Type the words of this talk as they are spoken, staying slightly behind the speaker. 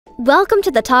Welcome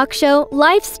to the talk show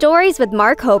Life Stories with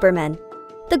Marc Hoberman.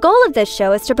 The goal of this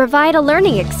show is to provide a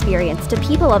learning experience to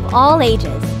people of all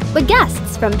ages, with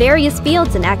guests from various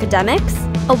fields in academics,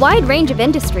 a wide range of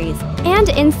industries, and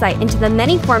insight into the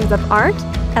many forms of art,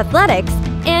 athletics,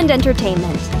 and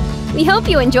entertainment. We hope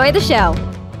you enjoy the show.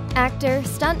 Actor,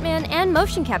 stuntman, and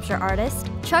motion capture artist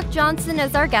Chuck Johnson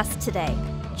is our guest today.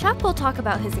 Chuck will talk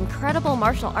about his incredible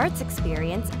martial arts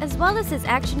experience as well as his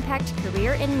action-packed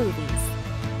career in movies.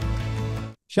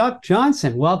 Chuck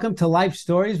Johnson, welcome to Life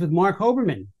Stories with Marc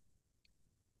Hoberman.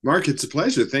 Mark, it's a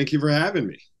pleasure. Thank you for having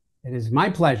me. It is my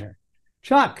pleasure.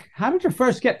 Chuck, how did you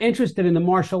first get interested in the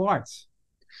martial arts?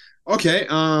 Okay,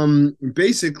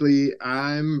 basically,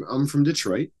 I'm from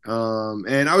Detroit,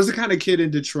 and I was the kind of kid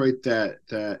in Detroit that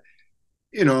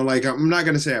like I'm not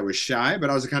gonna say I was shy, but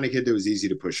I was the kind of kid that was easy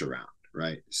to push around,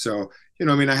 right? So,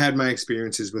 I had my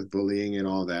experiences with bullying and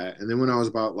all that, and then when I was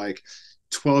about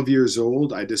 12 years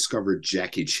old, I discovered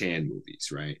Jackie Chan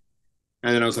movies, right?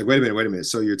 And then I was like, wait a minute.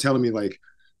 So you're telling me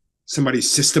somebody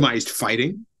systemized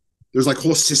fighting? There's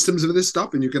whole systems of this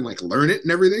stuff and you can learn it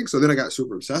and everything. So then I got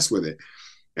super obsessed with it.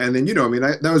 And then,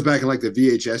 that was back in the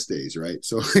VHS days, right?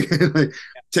 So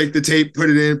take the tape, put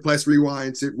it in, press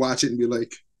rewind, sit, watch it and be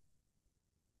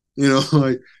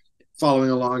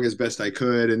following along as best I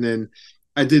could. And then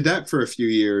I did that for a few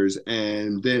years.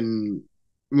 And then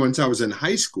once I was in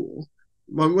high school,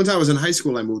 I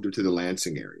moved up to the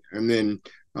Lansing area. And then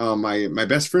my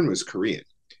best friend was Korean.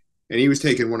 And he was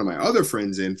taking one of my other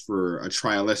friends in for a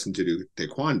trial lesson to do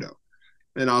taekwondo.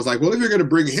 And I was like, well, if you're going to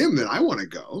bring him, then I want to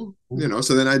go.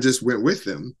 So then I just went with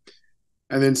them.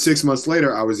 And then 6 months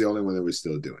later, I was the only one that was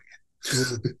still doing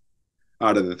it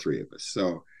out of the three of us.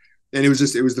 So, and it was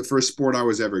the first sport I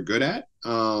was ever good at.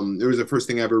 It was the first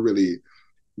thing I ever really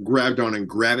grabbed on and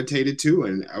gravitated to.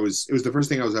 And it was the first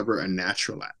thing I was ever a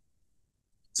natural at.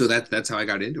 So that's how I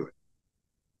got into it.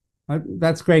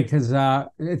 That's great because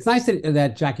it's nice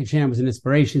that Jackie Chan was an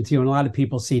inspiration to you. And a lot of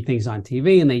people see things on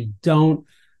TV and they don't,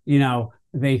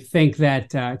 they think that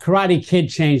Karate Kid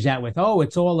changed that with,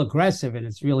 it's all aggressive and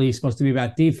it's really supposed to be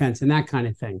about defense and that kind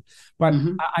of thing. But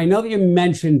I know that you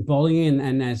mentioned bullying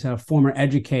and as a former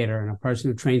educator and a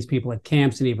person who trains people at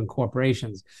camps and even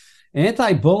corporations,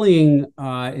 anti-bullying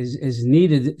is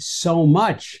needed so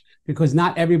much because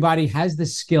not everybody has the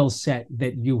skill set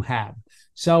that you have.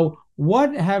 So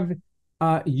what have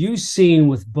you seen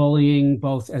with bullying,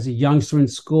 both as a youngster in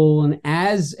school and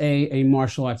as a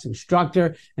martial arts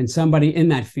instructor and somebody in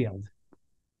that field?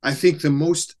 I think the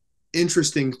most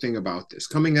interesting thing about this,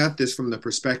 coming at this from the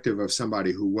perspective of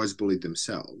somebody who was bullied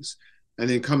themselves, and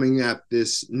then coming at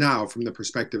this now from the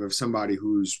perspective of somebody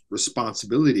whose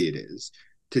responsibility it is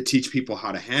to teach people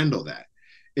how to handle that,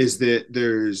 is that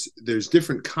there's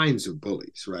different kinds of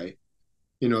bullies, right?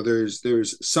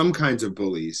 There's some kinds of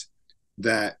bullies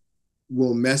that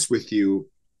will mess with you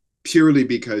purely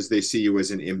because they see you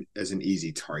as an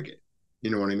easy target.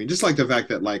 You know what I mean? Just like the fact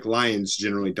that lions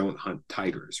generally don't hunt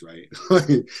tigers, right?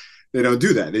 They don't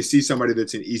do that. They see somebody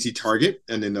that's an easy target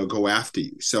and then they'll go after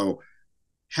you. So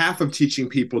half of teaching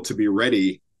people to be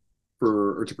ready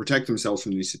or to protect themselves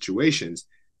from these situations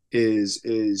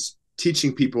is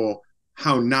teaching people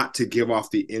how not to give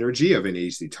off the energy of an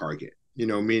easy target,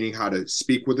 meaning how to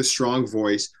speak with a strong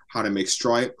voice, how to make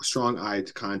strong eye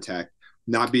contact,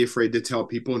 not be afraid to tell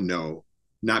people no,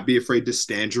 not be afraid to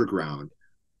stand your ground.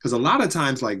 Because a lot of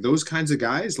times, those kinds of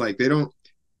guys, they don't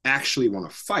actually want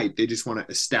to fight. They just want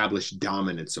to establish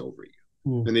dominance over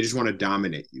you. And they just want to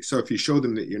dominate you. So if you show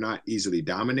them that you're not easily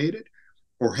dominated,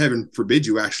 or heaven forbid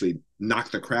you actually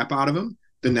knock the crap out of them,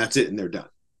 then that's it and they're done.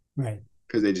 Right.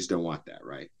 Because they just don't want that,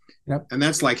 right? Yep. And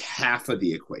that's half of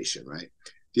the equation, right?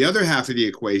 The other half of the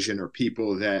equation are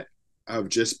people that have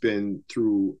just been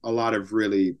through a lot of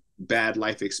really bad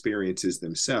life experiences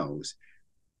themselves.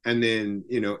 And then,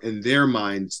 in their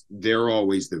minds, they're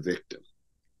always the victim,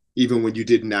 even when you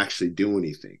didn't actually do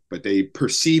anything, but they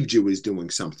perceived you as doing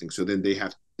something. So then they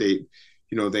have to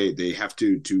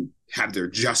have their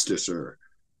justice or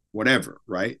whatever,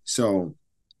 right? So,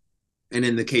 and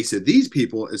in the case of these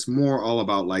people, it's more all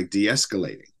about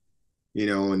de-escalating.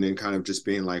 And then kind of just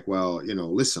being well,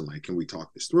 listen, can we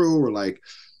talk this through? Or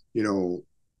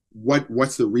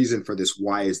what's the reason for this?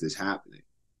 Why is this happening?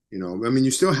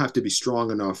 You still have to be strong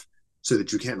enough so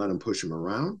that you can't let them push them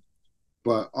around.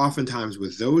 But oftentimes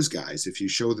with those guys, if you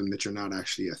show them that you're not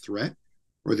actually a threat,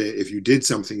 or that if you did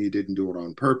something, you didn't do it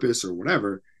on purpose or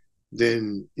whatever,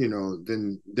 then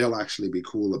they'll actually be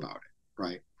cool about it.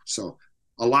 Right. So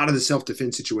a lot of the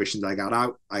self-defense situations I got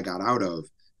out of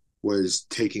was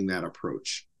taking that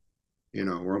approach,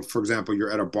 or for example,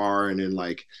 you're at a bar and then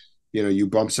you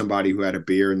bump somebody who had a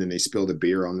beer and then they spill the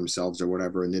beer on themselves or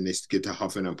whatever, and then they get to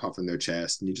huffing and puffing their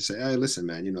chest, and you just say, hey, listen,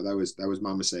 man, that was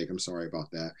my mistake. I'm sorry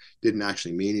about that. Didn't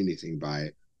actually mean anything by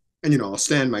it. And, I'll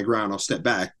stand my ground. I'll step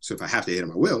back. So if I have to hit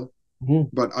him, I will.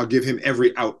 But I'll give him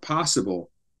every out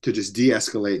possible to just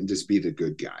de-escalate and just be the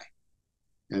good guy.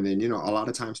 And then, a lot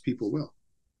of times people will.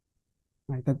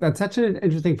 Right. That's such an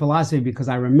interesting philosophy, because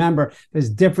I remember there's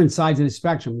different sides of the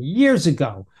spectrum. Years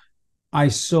ago, I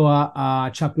saw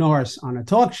Chuck Norris on a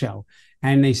talk show,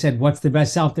 and they said, what's the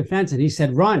best self-defense? And he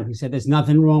said, run. He said, there's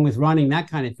nothing wrong with running, that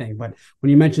kind of thing. But when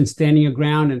you mentioned standing your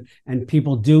ground, and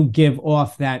people do give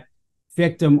off that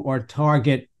victim or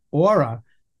target aura,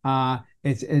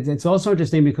 it's also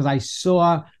interesting, because I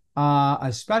saw a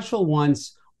special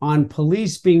once on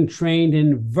police being trained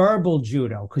in verbal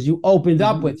judo, because you opened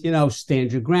up with,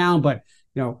 stand your ground, but,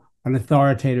 an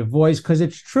authoritative voice, because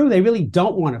it's true, they really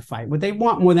don't want to fight. What they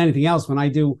want more than anything else, when I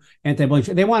do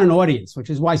anti-bullying, they want an audience, which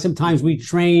is why sometimes we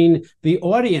train the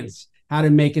audience how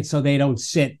to make it so they don't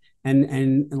sit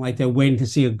and like they're waiting to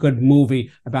see a good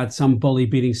movie about some bully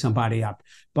beating somebody up.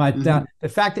 But the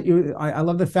fact that I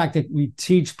love the fact that we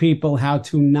teach people how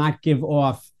to not give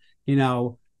off,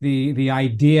 the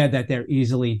idea that they're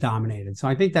easily dominated. So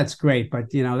I think that's great.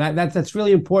 But that's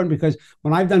really important, because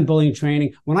when I've done bullying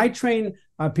training, when I train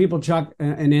people, Chuck,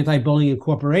 in anti-bullying in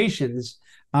corporations,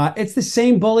 it's the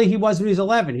same bully he was when he was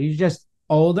 11. He's just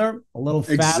older, a little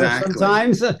fatter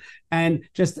sometimes, and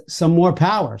just some more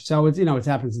power. So it's it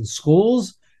happens in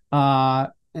schools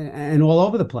and all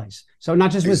over the place. So not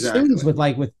just with students,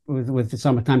 with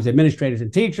sometimes administrators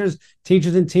and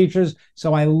teachers.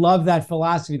 So I love that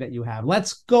philosophy that you have.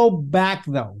 Let's go back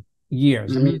though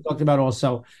years. I mean, you talked about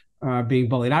also being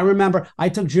bullied. I remember I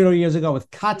took judo years ago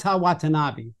with Kata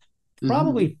Watanabe,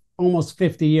 probably almost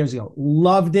 50 years ago.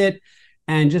 Loved it,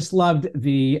 and just loved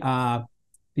the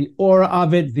aura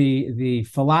of it, the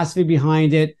philosophy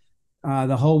behind it,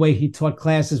 the whole way he taught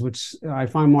classes, which I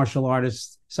find martial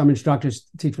artists, some instructors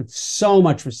teach with so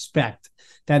much respect,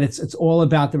 that it's all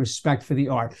about the respect for the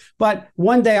art. But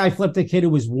one day I flipped a kid who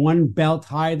was one belt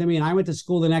higher than me, and I went to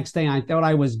school the next day, and I thought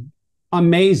I was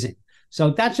amazing.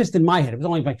 So that's just in my head. It was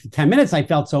only like 10 minutes I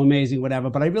felt so amazing, whatever,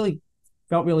 but I really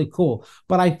felt really cool.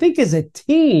 But I think as a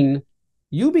teen,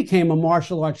 you became a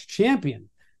martial arts champion.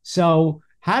 So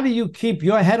how do you keep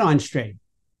your head on straight?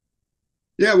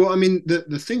 Yeah, well, I mean,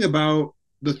 the thing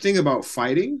about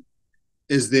fighting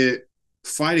is that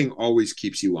fighting always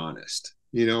keeps you honest,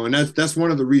 and that's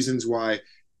one of the reasons why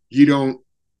you don't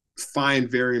find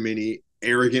very many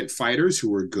arrogant fighters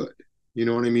who are good. You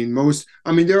know what I mean?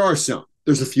 There are some.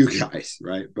 There's a few guys,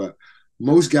 right? But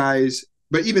most guys,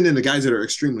 but even then the guys that are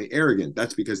extremely arrogant,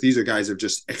 that's because these are guys of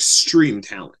just extreme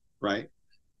talent, right?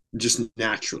 Just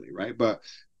naturally, right? But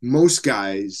most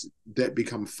guys that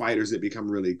become fighters, that become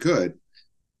really good,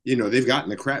 they've gotten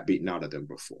the crap beaten out of them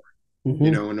before, and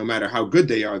no matter how good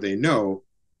they are, they know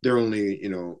they're only,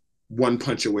 one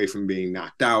punch away from being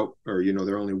knocked out, or,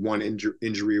 they're only one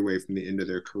injury away from the end of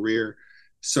their career.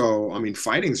 So, I mean,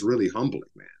 fighting's really humbling,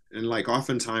 man. And like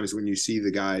oftentimes when you see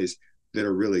the guys that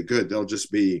are really good, they'll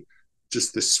just be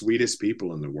just the sweetest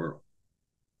people in the world,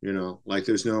 like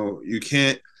you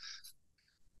can't,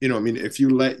 if you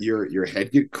let your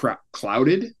head get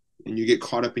clouded, and you get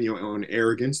caught up in your own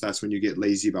arrogance, that's when you get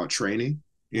lazy about training,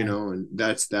 and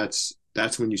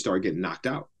that's when you start getting knocked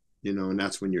out, and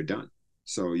that's when you're done.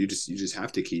 So you just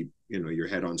have to keep, your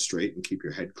head on straight, and keep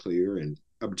your head clear and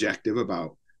objective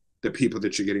about the people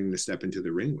that you're getting to step into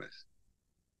the ring with.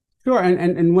 Sure.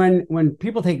 And when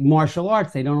people take martial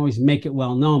arts, they don't always make it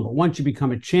well known. But once you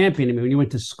become a champion, I mean, when you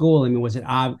went to school, I mean, was it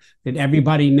did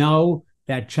everybody know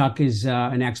that Chuck is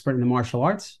an expert in the martial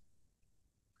arts?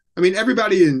 I mean,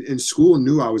 everybody in school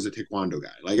knew I was a taekwondo guy.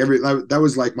 Like that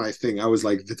was like my thing. I was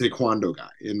like the taekwondo guy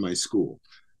in my school.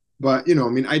 But,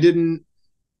 I didn't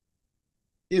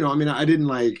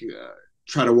like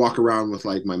try to walk around with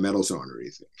like my medals on or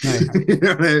anything.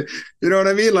 Right. You know what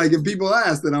I mean? Like if people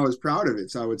asked, then I was proud of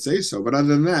it. So I would say so. But other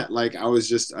than that, like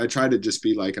I tried to just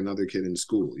be like another kid in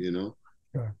school,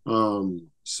 Sure.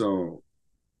 So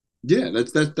yeah,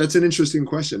 that's an interesting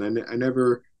question. I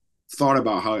never thought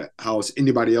about how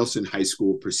anybody else in high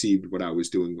school perceived what I was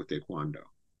doing with taekwondo.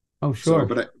 Oh, sure.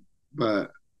 So,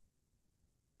 but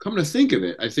come to think of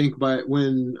it, I think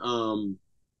when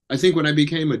I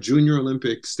became a junior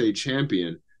Olympic state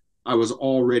champion, I was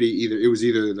already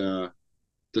either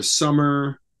the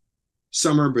summer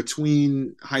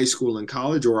between high school and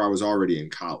college, or I was already in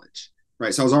college,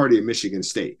 right? So I was already at Michigan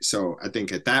State. So I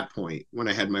think at that point, when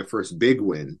I had my first big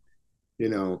win,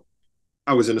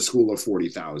 I was in a school of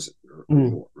 40,000 or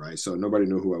more, right? So nobody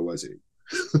knew who I was anymore.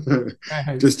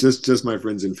 just my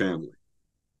friends and family.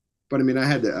 But I mean, I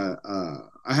had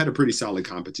a pretty solid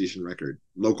competition record,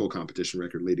 local competition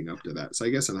record leading up to that. So I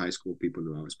guess in high school, people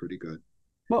knew I was pretty good.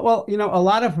 Well, you know, a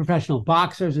lot of professional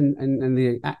boxers and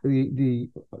the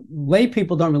lay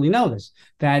people don't really know this,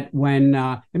 that when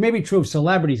it may be true of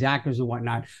celebrities, actors and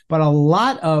whatnot, but a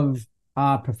lot of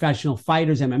professional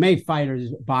fighters, MMA fighters,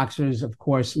 boxers, of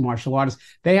course, martial artists,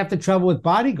 they have to travel with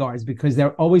bodyguards because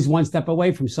they're always one step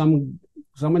away from someone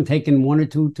taking one or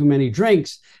two too many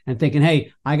drinks and thinking,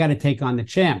 hey, I got to take on the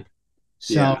champ.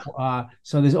 So,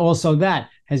 so there's also that.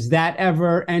 Has that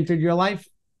ever entered your life?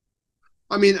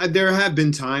 I mean, there have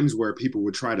been times where people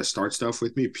would try to start stuff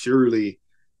with me purely,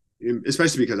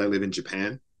 especially because I live in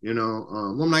Japan, you know.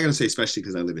 Well, I'm not going to say especially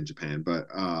because I live in Japan, but,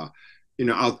 you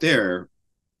know, out there,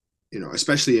 you know,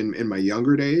 especially in my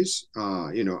younger days,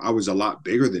 you know, I was a lot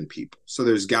bigger than people. So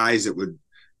there's guys that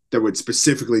would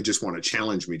specifically just want to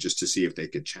challenge me just to see if they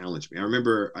could challenge me. I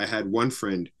remember I had one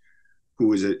friend who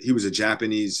was a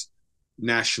Japanese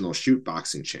national shoot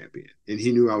boxing champion, and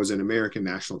he knew I was an American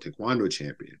national taekwondo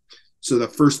champion. So the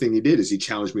first thing he did is he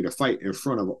challenged me to fight in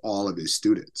front of all of his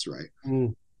students, right?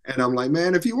 And I'm like,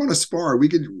 man, if you want to spar, we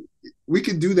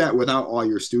could do that without all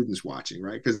your students watching,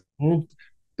 right? Because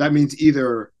that means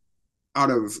either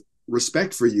out of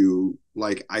respect for you,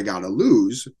 like I gotta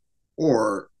lose,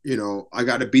 or you know, I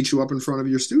gotta beat you up in front of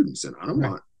your students, and I don't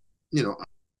want, you know,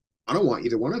 I don't want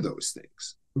either one of those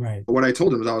things. Right. But what I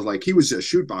told him is I was like, he was a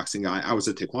shoot boxing guy, I was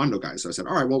a taekwondo guy, so I said,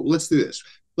 all right, well, let's do this.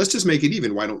 Let's just make it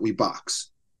even. Why don't we box?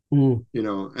 You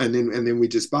know, and then we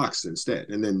just boxed instead.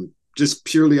 And then just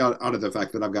purely out of the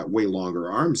fact that I've got way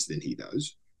longer arms than he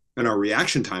does, and our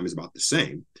reaction time is about the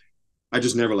same, I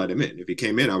just never let him in. If he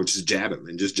came in, I would just jab him,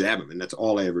 and that's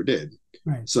all I ever did.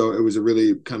 Right. So it was a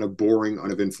really kind of boring,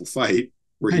 uneventful fight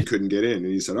where he couldn't get in, and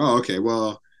he said, oh, okay,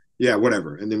 well, yeah,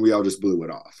 whatever. And then we all just blew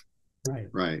it off.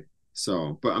 Right.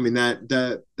 So, but I mean,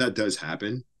 that does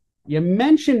happen. You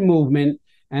mentioned movement,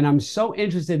 and I'm so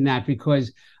interested in that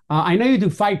because I know you do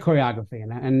fight choreography,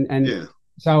 and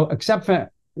so except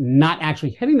for not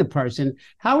actually hitting the person,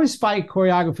 how is fight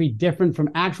choreography different from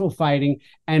actual fighting?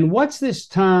 And what's this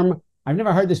term? I've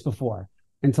never heard this before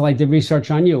until I did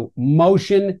research on you.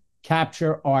 Motion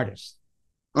capture artist.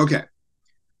 Okay.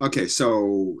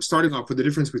 So starting off with the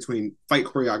difference between fight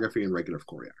choreography and regular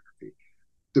choreography.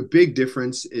 The big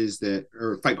difference is that,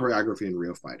 or fight choreography and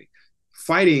real fighting.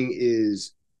 Fighting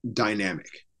is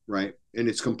dynamic, right? And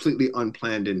it's completely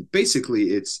unplanned. And basically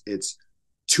it's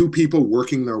two people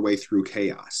working their way through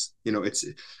chaos. You know, it's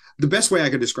the best way I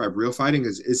could describe real fighting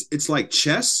is it's like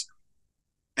chess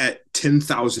at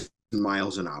 10,000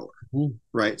 miles an hour,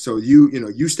 right? So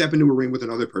you step into a ring with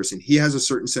another person. He has a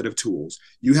certain set of tools.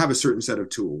 You have a certain set of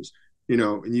tools, you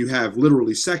know, and you have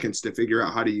literally seconds to figure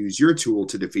out how to use your tool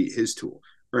to defeat his tool,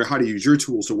 or how to use your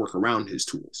tools to work around his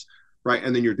tools, right?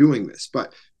 And then you're doing this.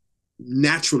 But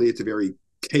naturally, it's a very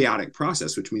chaotic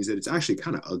process, which means that it's actually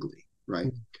kind of ugly,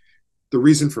 right? The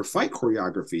reason for fight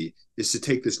choreography is to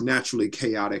take this naturally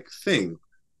chaotic thing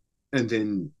and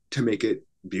then to make it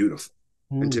beautiful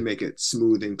and to make it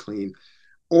smooth and clean,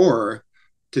 or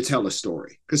to tell a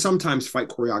story. Because sometimes fight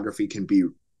choreography can be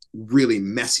really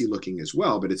messy looking as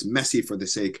well, but it's messy for the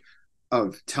sake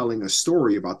of telling a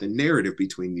story about the narrative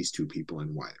between these two people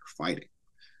and why they're fighting.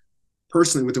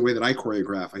 Personally, with the way that I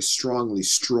choreograph, I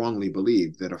strongly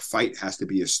believe that a fight has to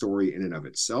be a story in and of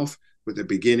itself, with a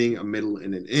beginning, a middle,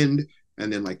 and an end,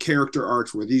 and then like character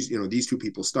arcs where these two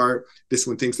people start. This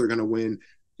one thinks they're going to win,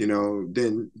 you know,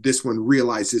 then this one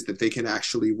realizes that they can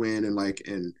actually win, and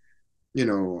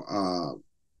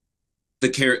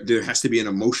there has to be an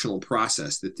emotional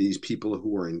process that these people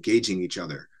who are engaging each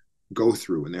other go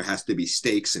through, and there has to be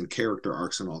stakes and character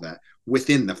arcs and all that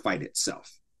within the fight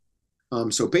itself.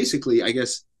 So basically, I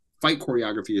guess fight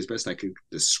choreography, as best I could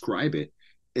describe it,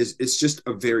 it's just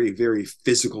a very, very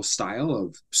physical style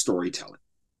of storytelling.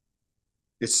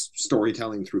 It's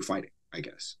storytelling through fighting, I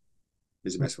guess,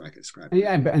 is the best way I could describe it.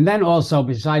 Yeah, and then also,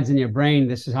 besides in your brain,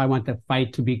 this is how I want the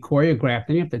fight to be choreographed.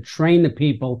 And you have to train the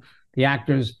people, the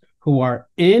actors who are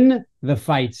in the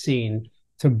fight scene,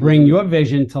 to bring your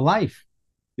vision to life.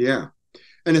 Yeah.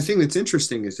 And the thing that's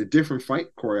interesting is that different fight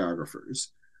choreographers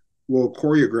will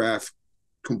choreograph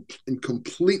in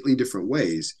completely different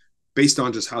ways based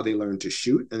on just how they learn to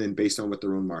shoot, and then based on what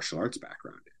their own martial arts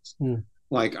background is.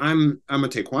 Like I'm a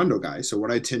taekwondo guy, so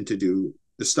what I tend to do,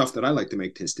 the stuff that I like to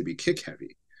make tends to be kick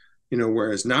heavy, you know,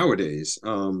 whereas nowadays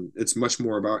it's much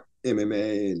more about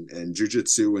MMA and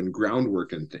jiu-jitsu and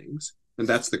groundwork and things, and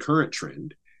that's the current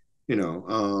trend, you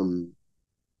know.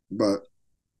 But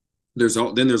there's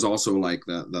also like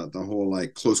the whole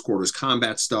like close quarters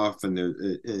combat stuff,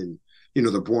 and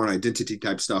the Born Identity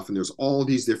type stuff. And there's all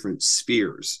these different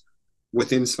spheres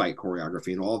within fight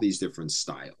choreography and all these different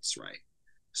styles, right?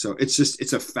 So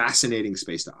it's a fascinating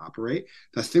space to operate.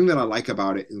 The thing that I like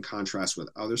about it in contrast with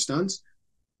other stunts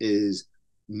is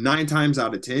 9 times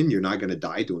out of 10, you're not going to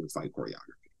die doing fight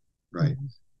choreography, right? Mm-hmm.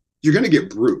 You're going to get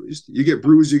bruised. You get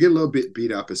bruised, you get a little bit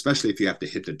beat up, especially if you have to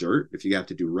hit the dirt, if you have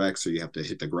to do Rex, or you have to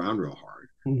hit the ground real hard,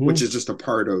 mm-hmm. which is just a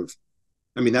part of,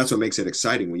 that's what makes it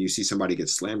exciting when you see somebody get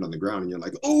slammed on the ground and you're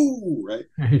like, oh, right?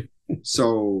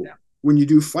 So when you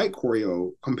do fight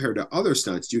choreo compared to other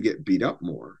stunts, you get beat up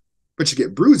more, but you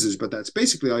get bruises, but that's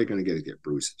basically all you're going to get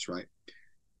bruises, right?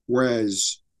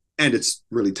 And it's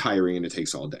really tiring and it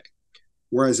takes all day.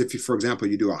 Whereas if you, for example,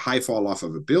 you do a high fall off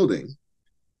of a building,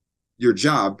 your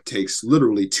job takes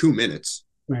literally 2 minutes.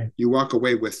 Right. You walk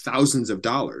away with thousands of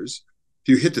dollars. If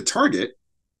you hit the target,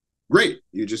 great.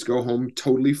 You just go home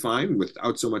totally fine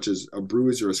without so much as a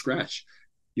bruise or a scratch.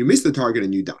 You miss the target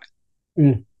and you die.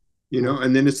 Mm.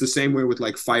 And then it's the same way with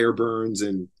like fire burns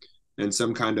and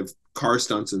some kind of car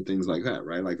stunts and things like that,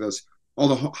 right? Like all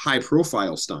the high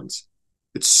profile stunts.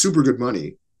 It's super good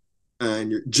money.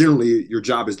 And generally your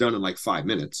job is done in like 5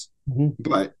 minutes. Mm-hmm.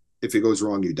 But if it goes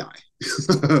wrong, you die.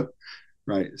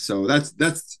 Right. So that's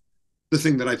the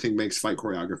thing that I think makes fight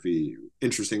choreography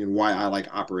interesting and why I like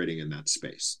operating in that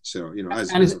space. So,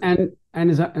 as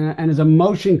a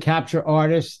motion capture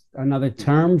artist, another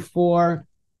term for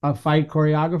a fight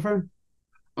choreographer?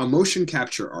 A motion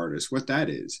capture artist, what that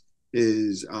is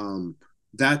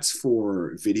that's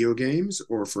for video games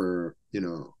or for,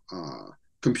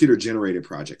 computer generated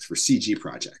projects, for CG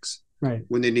projects. Right.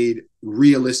 When they need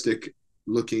realistic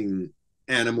looking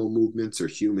animal movements or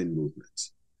human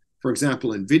movements. For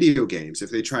example, in video games,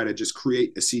 if they try to just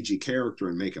create a CG character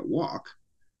and make it walk,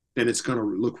 then it's going to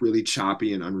look really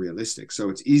choppy and unrealistic. So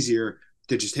it's easier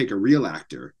to just take a real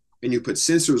actor and you put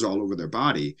sensors all over their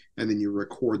body and then you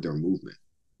record their movement.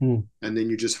 And then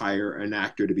you just hire an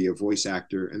actor to be a voice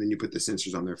actor and then you put the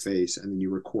sensors on their face and then you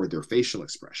record their facial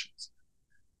expressions.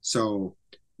 So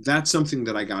that's something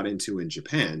that I got into in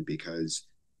Japan because,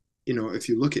 if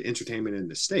you look at entertainment in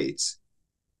the States,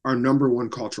 our number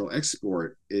one cultural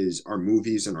export is our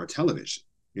movies and our television.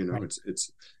 Right.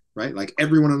 It's right. Like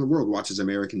everyone in the world watches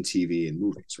American TV and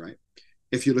movies, right?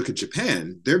 If you look at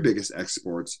Japan, their biggest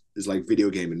exports is like video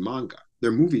game and manga.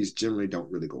 Their movies generally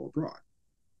don't really go abroad.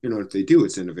 If they do,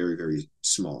 it's in a very, very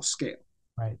small scale.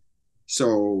 Right.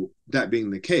 So that being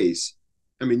the case,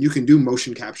 you can do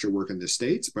motion capture work in the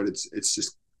States, but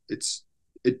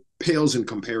it pales in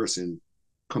comparison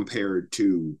compared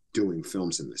to doing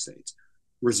films in the States.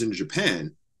 Whereas in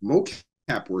Japan,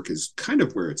 mocap work is kind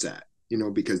of where it's at,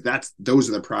 because those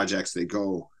are the projects that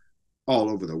go all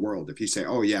over the world. If you say,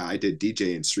 oh yeah, I did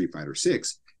DJ in Street Fighter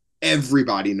 6,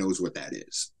 everybody knows what that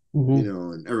is. Mm-hmm.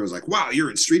 And everyone's like, wow,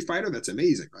 you're in Street Fighter? That's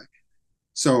amazing, right?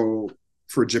 So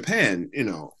for Japan,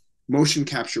 motion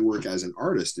capture work as an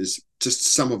artist is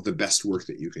just some of the best work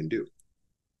that you can do.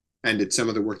 And it's some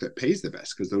of the work that pays the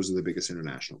best because those are the biggest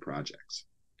international projects.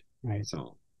 Right.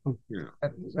 So,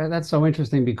 That's so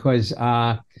interesting because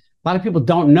a lot of people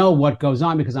don't know what goes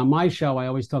on because on my show, I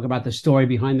always talk about the story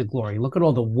behind the glory. Look at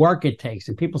all the work it takes.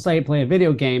 And people say play a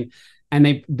video game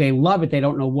and they love it. They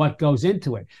don't know what goes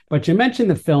into it. But you mentioned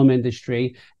the film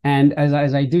industry. And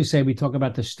as I do say, we talk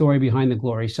about the story behind the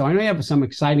glory. So I know you have some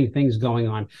exciting things going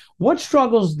on. What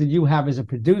struggles did you have as a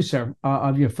producer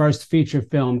of your first feature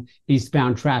film,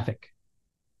 Eastbound Traffic?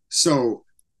 So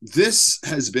this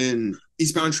has been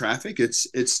Eastbound Traffic. It's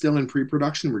still in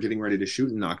pre-production. We're getting ready to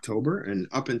shoot in October. And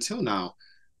up until now,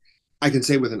 I can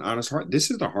say with an honest heart,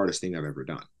 this is the hardest thing I've ever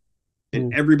done.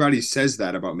 And everybody says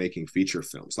that about making feature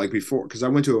films. Like before, because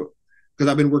I've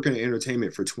been working in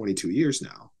entertainment for 22 years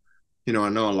now. I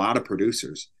know a lot of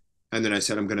producers. And then I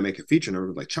said, I'm going to make a feature. And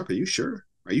everyone's like, Chuck, are you sure?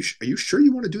 Are you sure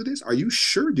you want to do this? Are you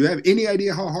sure? Do you have any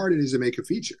idea how hard it is to make a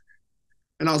feature?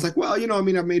 And I was like, well,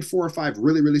 I've made 4 or 5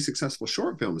 really, really successful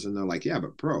short films. And they're like, yeah,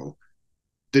 but bro,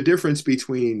 the difference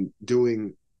between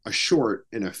doing a short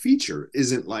and a feature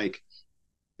isn't like,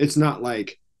 it's not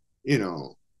like,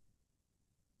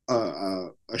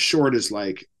 a short is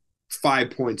like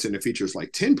 5 points and a feature is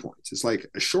like 10 points. It's like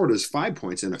a short is 5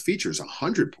 points and a feature is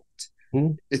 100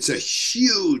 points. It's a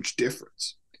huge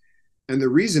difference. And the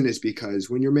reason is because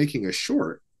when you're making a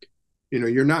short,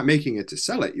 you're not making it to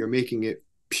sell it. You're making it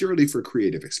purely for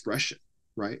creative expression,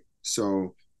 right?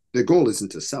 So the goal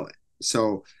isn't to sell it.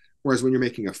 So whereas when you're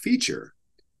making a feature,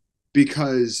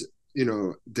 because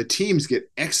the teams get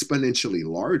exponentially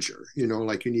larger,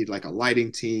 like you need like a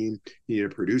lighting team, you need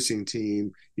a producing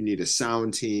team, you need a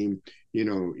sound team,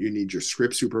 you need your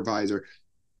script supervisor,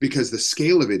 because the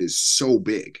scale of it is so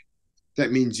big.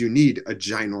 that means you need a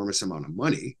ginormous amount of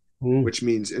money, which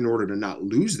means in order to not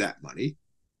lose that money,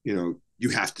 you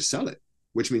have to sell it,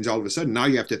 which means all of a sudden now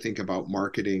you have to think about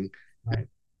marketing, right?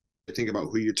 Think about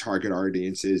who your target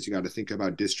audience is. You got to think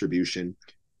about distribution.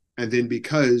 And then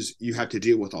because you have to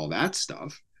deal with all that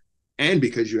stuff, and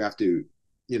because you have to,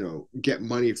 get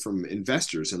money from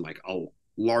investors and like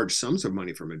large sums of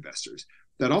money from investors,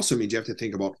 that also means you have to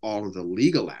think about all of the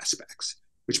legal aspects,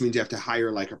 which means you have to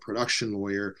hire like a production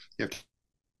lawyer. You have to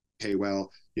pay,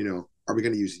 well, are we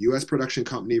going to use a US production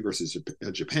company versus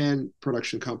a Japan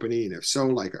production company? And if so,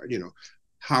 like,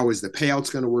 how is the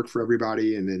payouts going to work for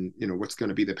everybody? And then, what's going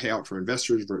to be the payout for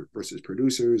investors versus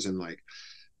producers? And like,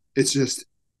 it's just,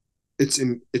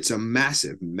 it's a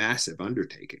massive, massive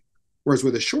undertaking. Whereas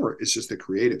with a short, it's just the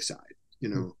creative side,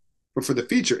 but for the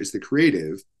feature, it's the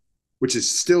creative, which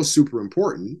is still super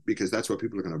important because that's what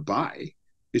people are going to buy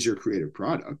is your creative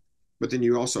product. But then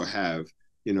you also have,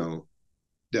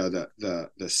 the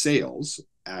sales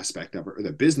aspect of it, or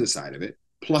the business side of it,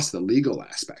 plus the legal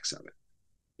aspects of it,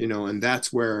 and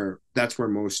that's where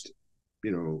most,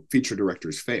 feature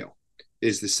directors fail,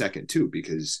 is the second two,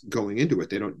 because going into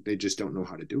it, they just don't know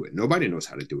how to do it. Nobody knows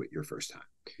how to do it your first time.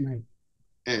 Right.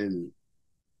 And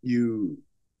you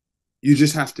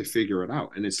just have to figure it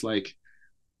out. And it's like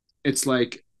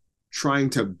trying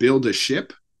to build a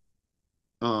ship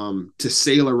to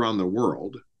sail around the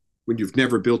world when you've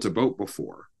never built a boat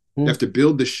before. You have to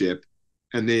build the ship,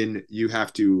 and then you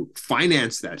have to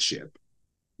finance that ship.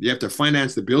 You have to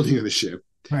finance the building of the ship.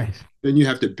 Right. Then you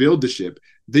have to build the ship.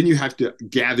 Then you have to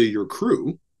gather your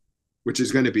crew, which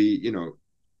is going to be,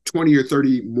 20 or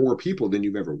 30 more people than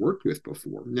you've ever worked with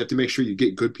before. You have to make sure you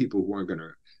get good people who aren't going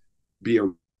to be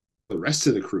the rest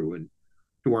of the crew and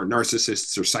who aren't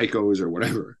narcissists or psychos or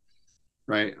whatever.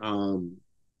 Right. And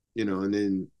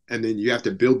then you have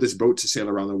to build this boat to sail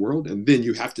around the world. And then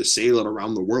you have to sail it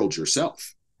around the world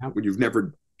yourself when you've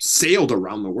never sailed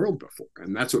around the world before.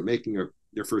 And that's what making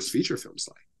your first feature film's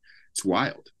like. It's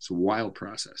wild. It's a wild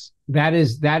process. That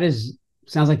is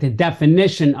sounds like the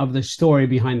definition of the story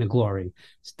behind the glory.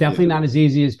 It's definitely not as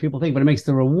easy as people think, but it makes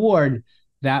the reward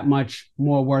that much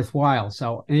more worthwhile.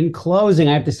 So in closing,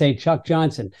 I have to say, Chuck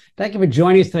Johnson, thank you for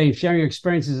joining us today and sharing your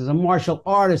experiences as a martial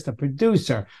artist, a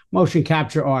producer, motion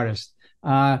capture artist.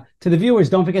 To the viewers,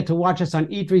 don't forget to watch us on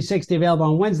E360, available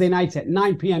on Wednesday nights at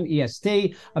 9 p.m.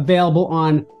 EST, available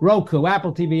on Roku,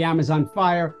 Apple TV, Amazon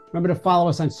Fire. Remember to follow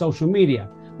us on social media.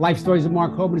 Life Stories with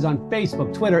Marc Hoberman is on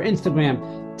Facebook, Twitter,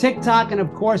 Instagram, TikTok, and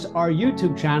of course, our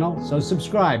YouTube channel. So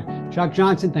subscribe. Chuck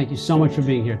Johnson, thank you so much for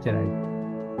being here today.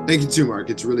 Thank you too, Mark.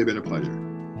 It's really been a pleasure.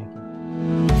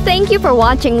 Thank you for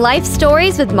watching Life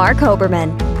Stories with Marc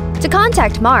Hoberman. To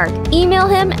contact Marc, email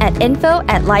him at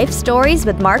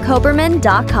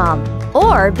info@lifestorieswithmarchoberman.com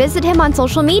or visit him on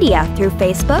social media through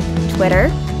Facebook, Twitter,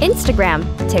 Instagram,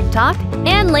 TikTok,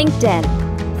 and LinkedIn.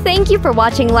 Thank you for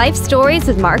watching Life Stories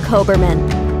with Marc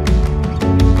Hoberman.